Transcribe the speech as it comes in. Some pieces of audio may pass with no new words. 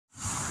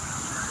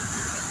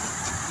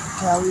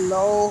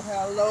Hello,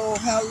 hello,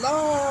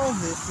 hello.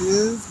 This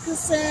is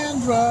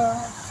Cassandra.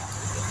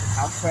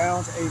 I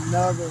found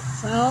another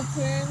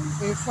fountain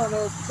in front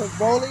of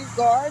Tivoli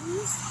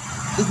Gardens.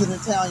 It's an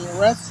Italian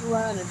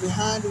restaurant, and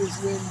behind it is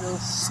Windmill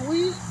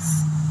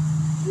Suites.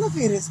 Look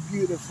at this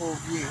beautiful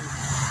view.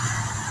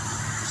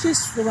 She's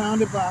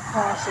surrounded by a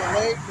partial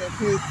lake that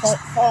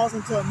falls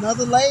into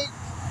another lake.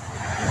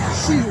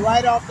 She's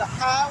right off the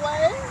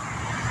highway.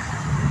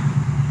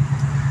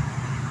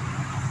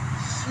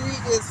 She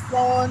is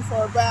flowing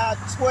for about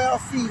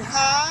 12 feet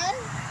high.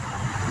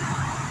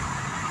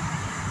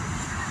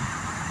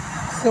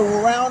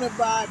 Surrounded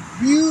by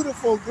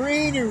beautiful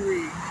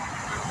greenery.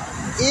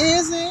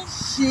 Isn't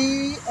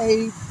she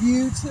a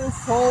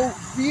beautiful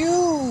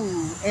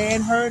view?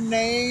 And her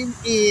name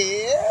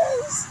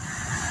is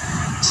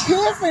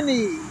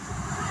Tiffany.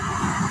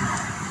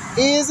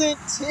 Isn't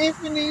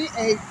Tiffany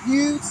a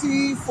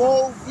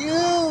beautiful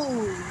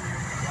view?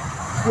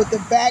 With the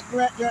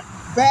backdrop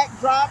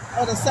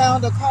of the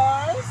sound of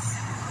cars.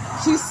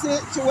 She's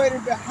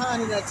situated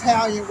behind an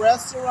Italian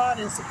restaurant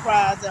in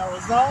Surprise,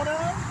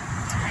 Arizona.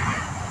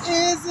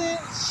 Isn't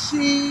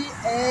she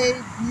a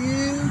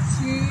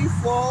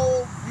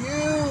beautiful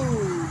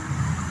view?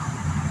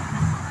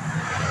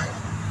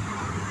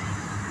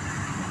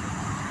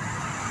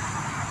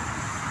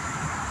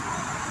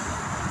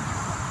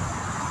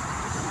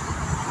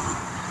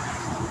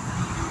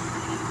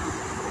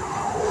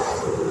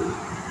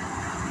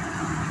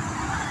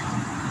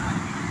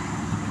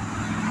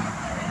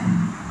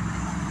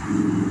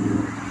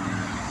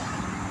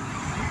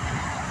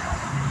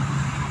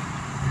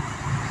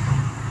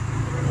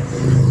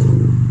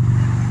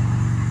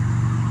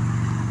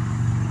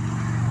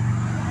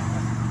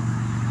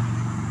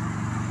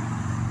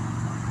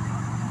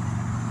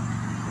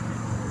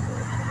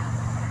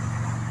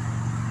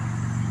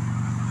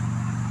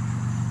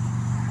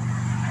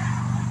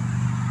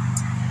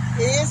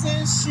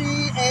 Isn't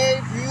she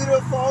a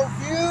beautiful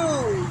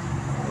view?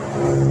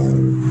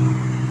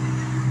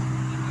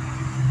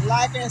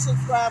 Like and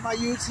subscribe my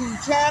YouTube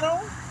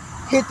channel.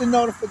 Hit the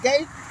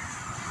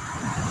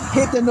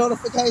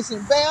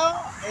notification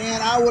bell,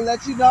 and I will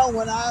let you know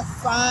when I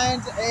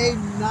find a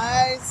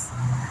nice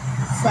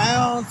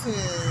fountain.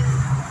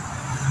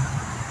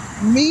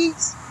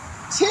 Meet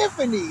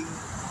Tiffany.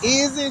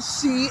 Isn't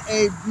she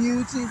a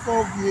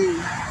beautiful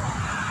view?